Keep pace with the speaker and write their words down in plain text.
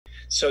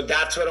So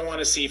that's what I want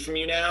to see from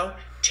you now.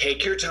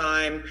 Take your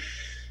time,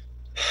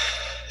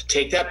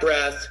 take that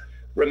breath,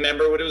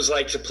 remember what it was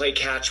like to play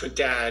catch with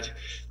Dad,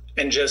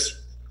 and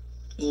just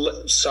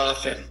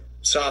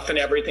soften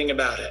everything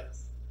about it.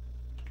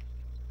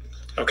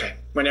 Okay,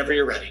 whenever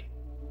you're ready.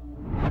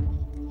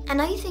 I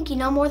know you think you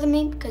know more than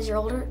me because you're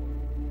older.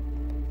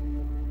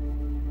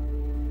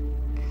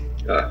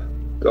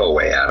 Go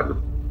away,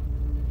 Adam.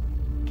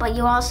 But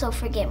you also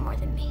forget more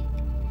than me.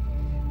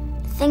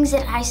 The things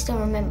that I still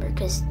remember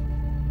because,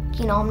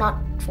 you know, I'm not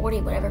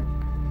 40, whatever.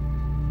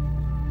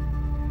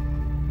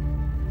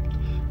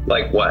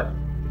 Like what?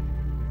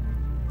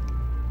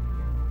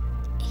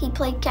 He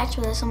played catch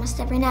with us almost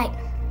every night.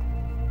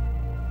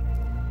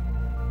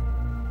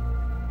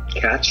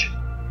 Catch?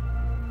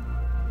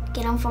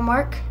 Get home from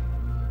work.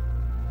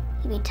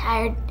 He'd be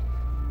tired.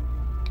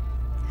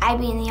 I'd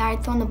be in the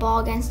yard throwing the ball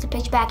against the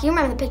pitchback. You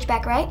remember the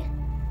pitchback, right?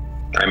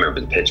 I remember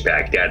the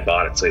pitchback. Dad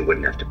bought it so he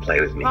wouldn't have to play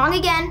with me. Wrong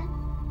again.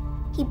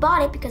 He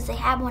bought it because they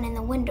had one in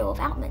the window of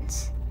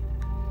Outman's.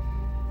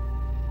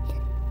 And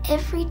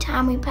every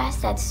time we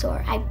passed that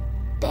store, I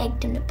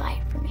begged him to buy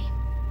it for me.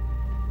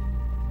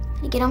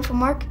 He'd get home from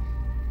work.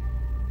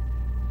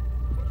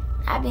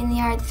 I'd be in the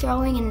yard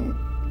throwing, and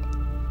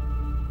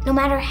no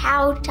matter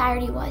how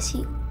tired he was,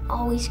 he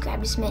always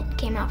grabbed his mitt and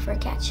came out for a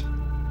catch.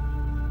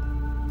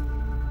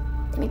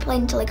 Then we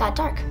played until it got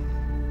dark,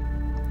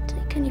 until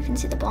he couldn't even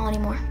see the ball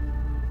anymore.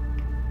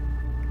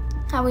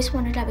 I always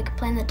wondered how we could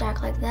play in the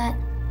dark like that.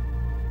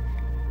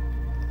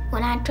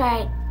 When I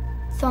tried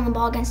throwing the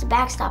ball against the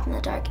backstop in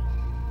the dark,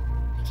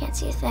 I can't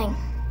see a thing.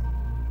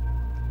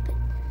 But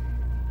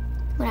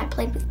when I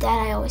played with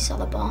Dad, I always saw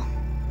the ball,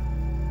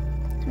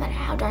 no matter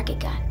how dark it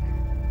got.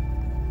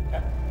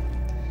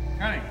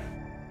 Honey.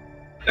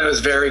 That was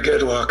very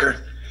good, Walker.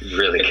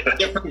 Really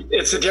good.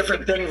 It's a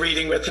different thing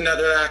reading with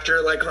another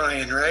actor like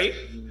Ryan, right?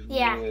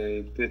 Yeah.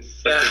 You did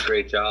such a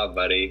great job,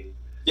 buddy.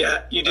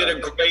 Yeah, you did a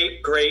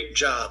great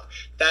job.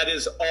 That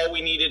is all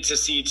we needed to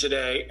see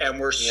today, and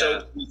we're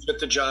so pleased with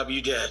the job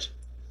you did.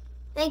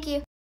 Thank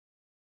you.